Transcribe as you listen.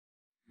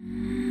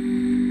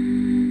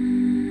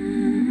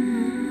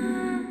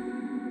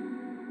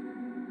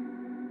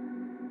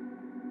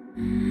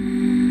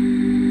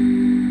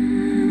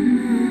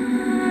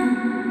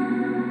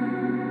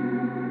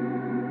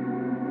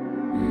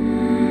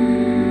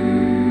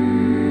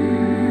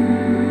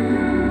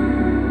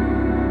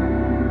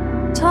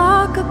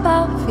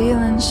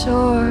feeling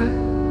sure.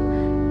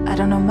 I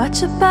don't know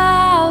much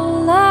about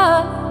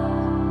love.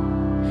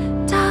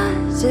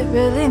 Does it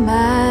really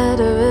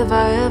matter if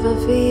I ever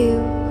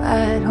feel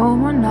at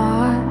home or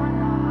not?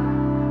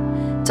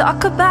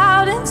 Talk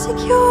about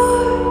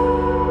insecure,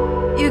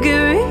 you get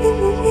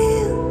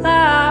real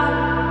loud.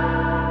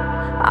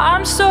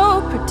 I'm so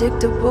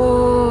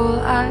predictable,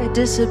 I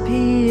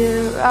disappear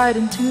right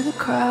into the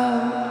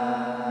crowd.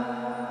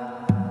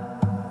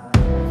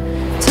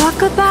 Talk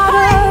about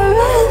a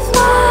red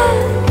flag,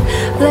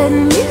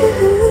 letting you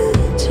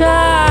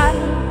try.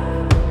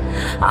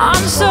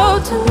 I'm so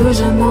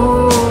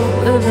delusional,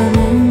 living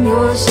in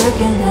your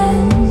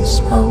secondhand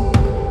smoke.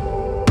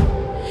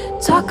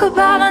 Talk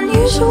about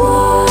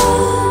unusual,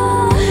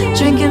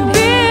 drinking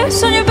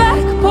beers on your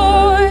back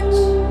porch,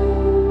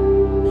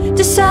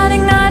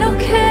 deciding I don't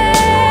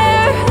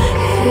care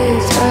if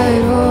it's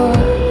right or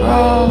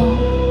wrong.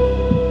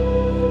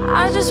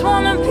 I just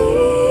wanna be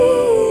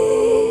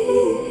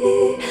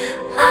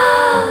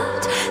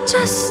loved,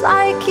 just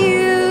like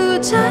you,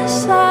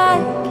 just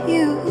like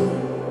you,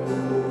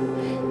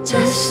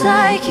 just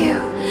like you,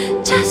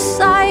 just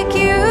like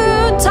you.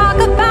 Talk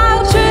about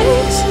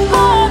tricks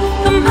on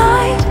the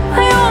mind.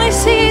 I only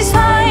see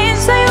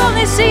signs, I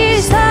only see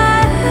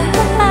signs.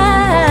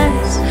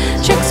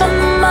 Tricks on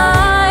the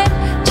mind,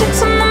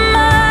 tricks on the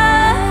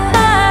mind.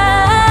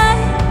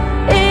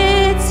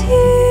 It's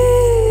you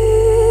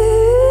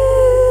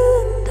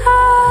and I.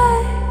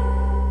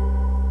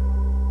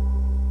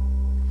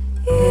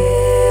 You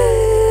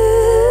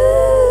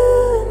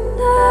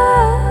and I.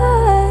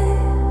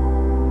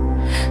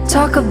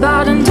 Talk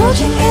about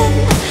indulging in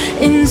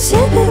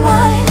insipid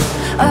wine.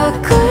 A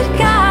good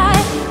guy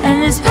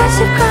and his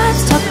passive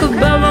crimes. Talk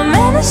about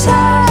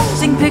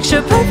romanticizing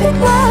picture perfect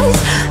lies,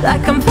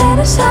 like I'm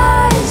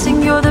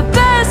fantasizing you're the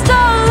best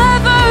I'll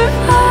ever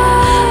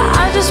find.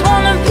 I just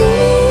wanna be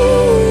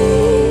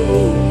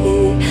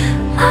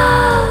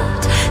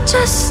loved,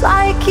 just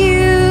like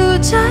you,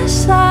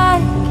 just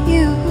like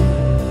you,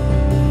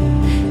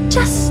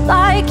 just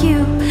like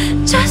you,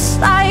 just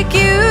like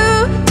you.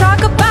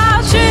 Talk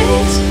about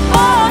tricks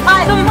on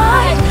the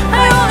mind.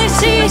 I only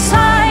see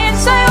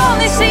signs, I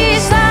only see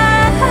signs.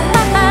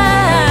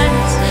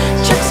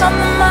 Tricks on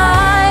the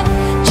mind,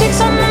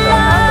 tricks on the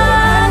mind.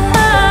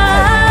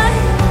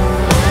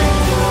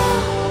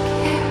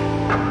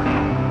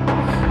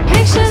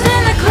 Pictures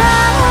in the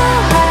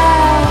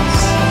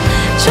clouds,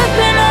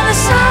 tripping on the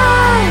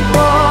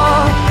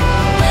sidewalk,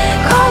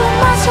 calling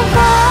myself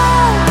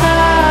out.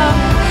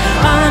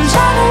 I'm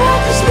trying to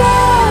write this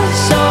love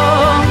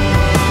song.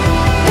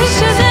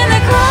 Pictures in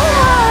the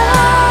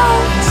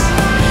clouds,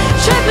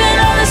 tripping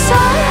on the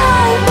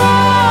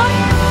sidewalk,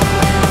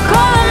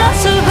 calling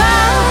myself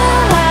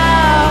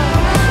out.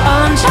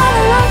 I'm trying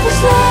to write this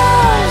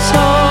love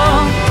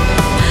song.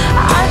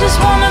 I just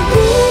wanna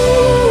be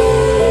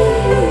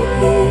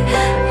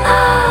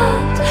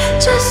loved,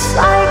 just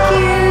like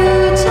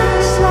you,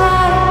 just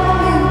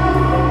like you,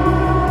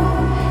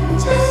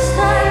 just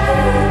like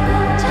you,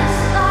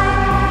 just like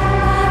you.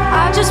 I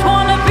just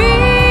wanna be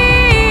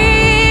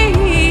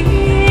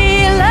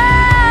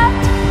loved,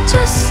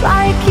 just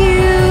like you,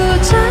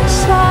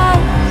 just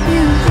like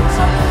you,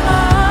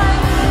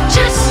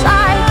 just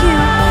like you,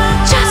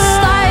 just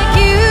like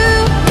you.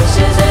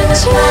 Pictures in the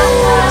clouds,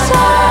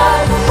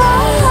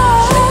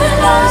 tripping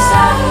on the sidewalk,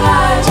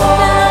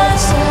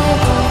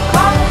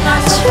 calling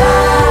myself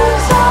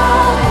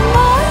out.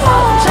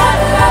 I'm trying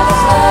to write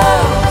this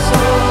love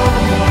song.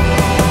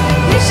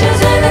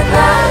 Pictures in the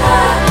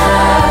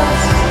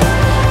clouds,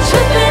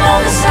 tripping on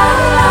the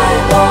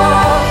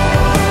sidewalk,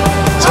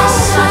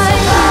 just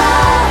like you.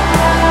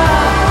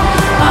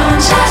 I'm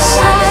just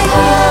like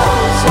you.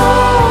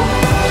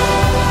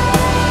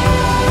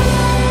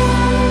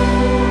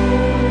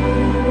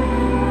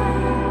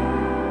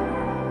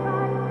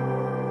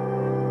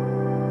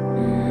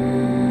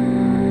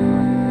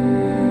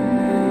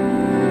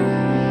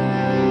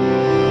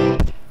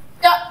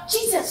 No,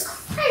 Jesus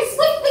Christ!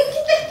 Wait,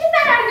 get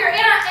that out of here,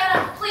 Anna,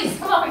 please,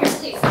 come over here,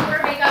 please. Wear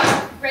makeup,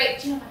 great.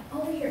 Giovanni,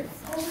 over here.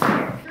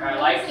 You're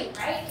amazing,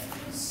 right?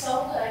 You're so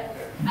good.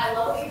 I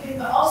love what you're doing,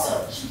 but also,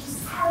 she just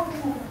had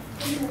one.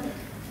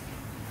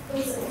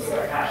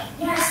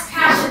 Yes,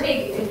 passion. Thank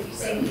you. You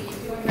say me.